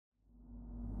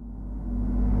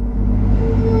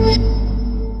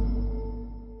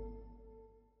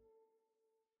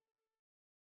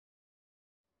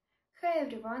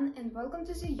everyone, and welcome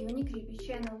to the unique Creepy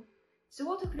channel. The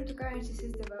world of cryptocurrencies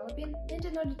is developing, and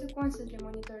in order to constantly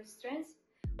monitor its trends,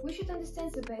 we should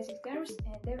understand the basic terms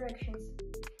and directions.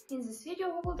 In this video,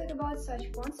 we will talk about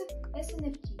such concepts as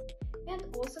NFT, and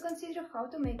also consider how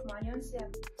to make money on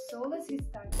them. So let's get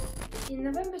started. In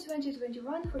November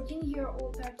 2021,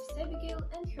 14-year-old artist Abigail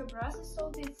and her brother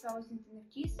sold 8,000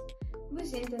 NFTs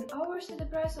within 10 hours at a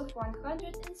price of $160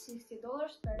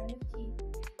 per NFT.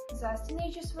 Thus,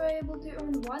 teenagers were able to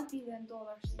earn $1 billion.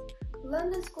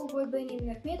 London schoolboy Benny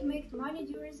Mehmet made money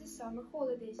during the summer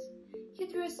holidays. He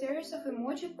drew a series of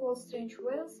emoji called strange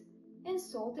whales and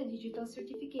sold a digital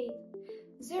certificate.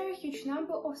 There are a huge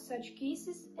number of such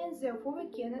cases, and therefore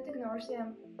we cannot ignore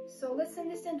them. So let's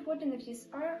understand what NFTs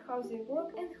are, how they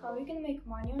work, and how you can make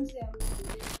money on them.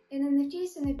 An NFT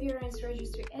is an appearance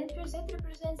registry entry that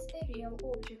represents a real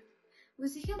object.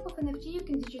 With the help of NFT, you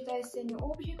can digitize any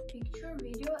object, picture,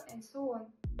 video, and so on.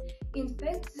 In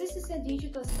fact, this is a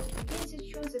digital certificate that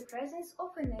shows the presence of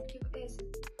an active asset.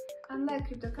 Unlike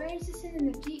cryptocurrencies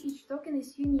in NFT, each token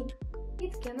is unique.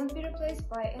 It cannot be replaced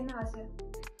by another.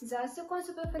 Thus, the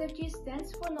concept of NFT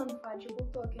stands for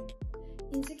non-fungible token.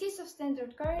 In the case of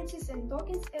standard currencies and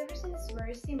tokens, everything is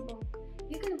very simple.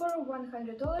 You can borrow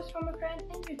 $100 from a friend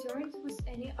and return it with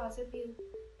any other bill,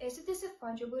 as it is a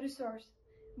fungible resource.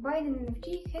 Buying an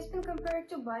NFT has been compared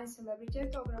to buying celebrity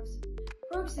autographs.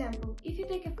 For example, if you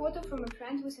take a photo from a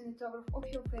friend with an autograph of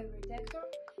your favorite actor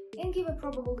and give a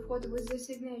probable photo with the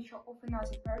signature of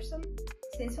another person,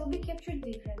 things will be captured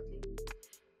differently.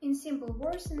 In simple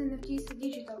words, an NFT is a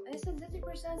digital asset that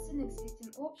represents an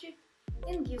existing object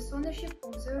and gives ownership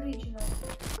of the original.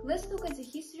 Let's look at the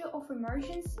history of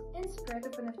emergence and spread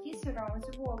of NFTs around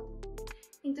the world.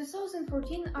 In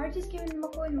 2014, artist Kevin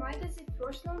McCoy minted the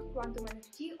first known quantum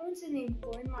NFT on the name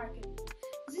coin market.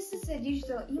 This is a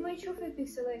digital image of a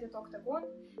pixelated octagon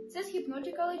that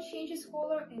hypnotically changes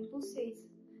color and pulsates.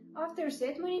 After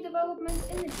that, many developments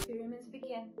and experiments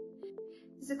began.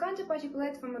 The counterparty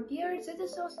platform appeared that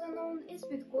is also known as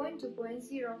Bitcoin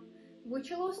 2.0, which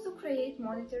allows to create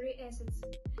monetary assets.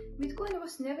 Bitcoin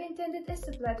was never intended as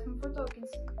a platform for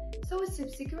tokens, so it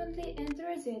subsequently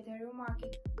entered the Ethereum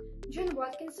market. John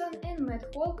Watkinson and Matt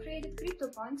Hall created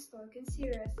CryptoPunks token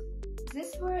series.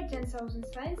 These were 10,000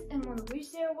 signs, among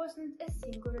which there wasn't a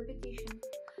single repetition.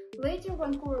 Later,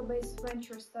 Vancouver-based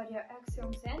venture studio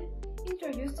Axiom Zen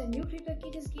introduced a new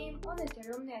CryptoKitties game on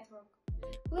Ethereum network.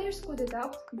 Players could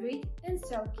adopt, breed, and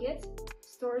sell cats,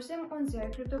 store them on their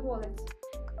crypto wallets.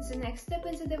 The next step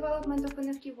in the development of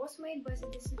NFT was made by the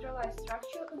decentralized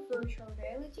structure of virtual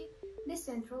reality,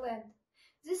 Decentraland.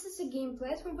 This is a game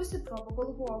platform with a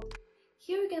probable world.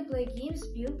 Here you can play games,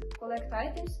 build, collect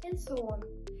items, and so on.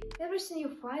 Everything you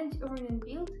find, earn, and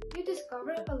build, you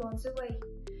discover along the way.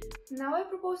 Now I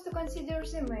propose to consider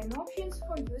the main options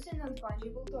for using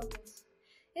non-fungible tokens.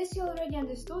 As you already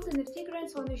understood, NFT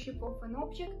grants ownership of an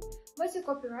object, but the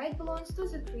copyright belongs to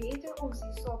the creator of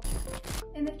this object.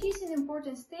 NFT is an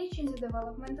important stage in the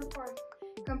development of art,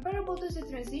 comparable to the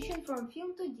transition from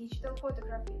film to digital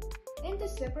photography, and a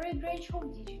separate branch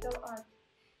of digital art.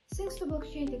 Thanks to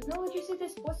blockchain technologies, it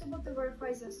is possible to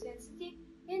verify the authenticity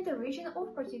and origin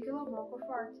of particular work of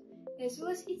art, as well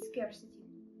as its scarcity.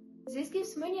 This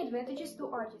gives many advantages to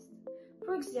artists.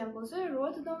 For example, Zoe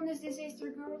Rod, known as Disaster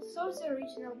Girl, sold the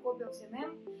original copy of the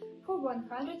meme for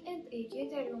 180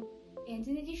 Ethereum, and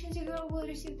in addition the girl will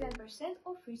receive 10%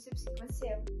 of each subsequent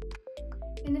sale.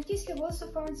 NFTs have also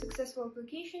found successful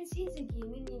applications in the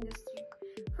gaming industry.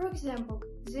 For example,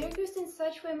 they are used in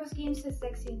such famous games as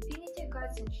Axie Infinity,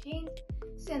 Gods Unchained,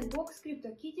 Sandbox,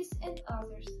 CryptoKitties, and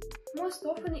others. Most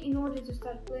often, in order to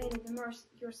start playing and immerse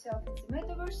yourself in the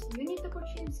metaverse, you need to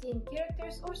purchase game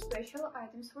characters or special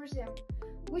items for them,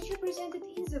 which are presented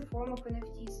in the form of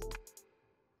NFTs.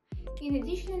 In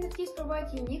addition, NFTs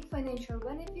provide unique financial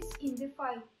benefits in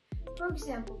DeFi. For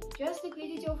example, Just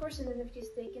Liquidity offers an NFT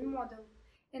staking model.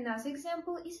 Another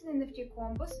example is an NFT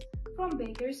combos from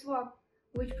Baker Swap,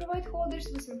 which provide holders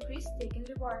with increased staking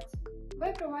rewards.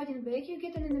 By providing Bake, you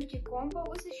get an NFT combo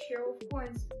with a share of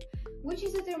coins, which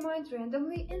is determined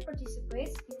randomly and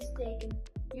participates in staking.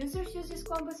 Users use these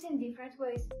combos in different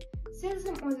ways, sell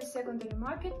them on the secondary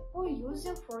market, or use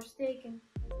them for staking.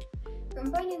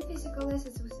 Combining physical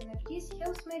assets with NFTs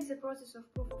helps make the process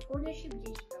of proof of ownership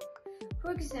digital.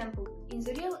 For example, in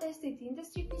the real estate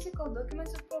industry, physical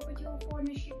documents of property of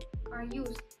ownership are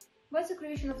used, but the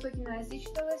creation of tokenized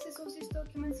digital assets of these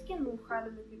documents can move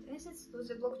highly liquid assets to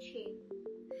the blockchain.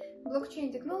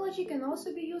 Blockchain technology can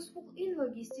also be useful in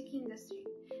logistic industry.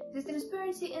 The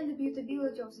transparency and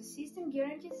immutability of the system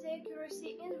guarantees the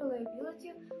accuracy and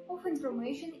reliability of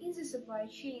information in the supply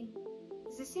chain.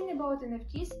 The thing about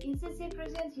NFTs is that they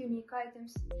present unique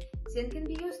items that can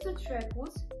be used to track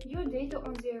goods, view data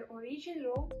on their origin,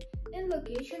 route, and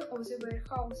location of the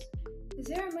warehouse.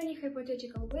 There are many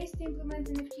hypothetical ways to implement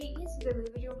NFT in the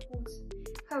delivery of goods.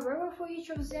 However, for each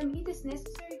of them, it is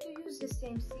necessary to use the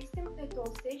same system at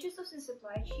all stages of the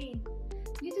supply chain.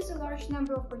 Due to the large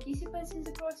number of participants in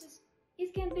the process,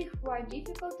 it can be quite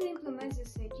difficult to implement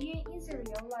this idea in the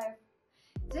real life.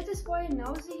 That is why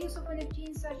now the use of NFT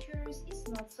in such areas is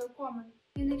not so common.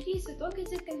 NFT is a token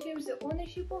that confirms the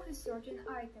ownership of a certain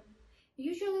item.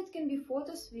 Usually it can be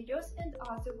photos, videos, and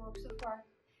other works of art.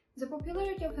 The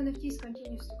popularity of NFTs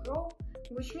continues to grow,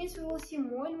 which means we will see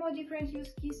more and more different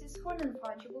use cases for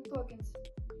non-fungible tokens.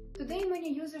 Today,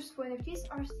 many users for NFTs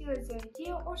are still at the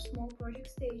idea or small project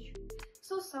stage,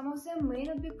 so some of them may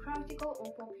not be practical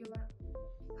or popular.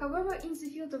 However, in the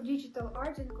field of digital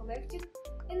art and collecting,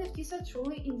 NFTs are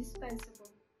truly indispensable.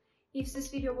 If this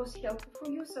video was helpful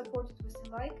for you, support it with a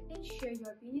like and share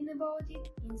your opinion about it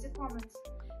in the comments.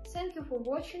 Thank you for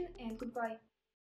watching and goodbye.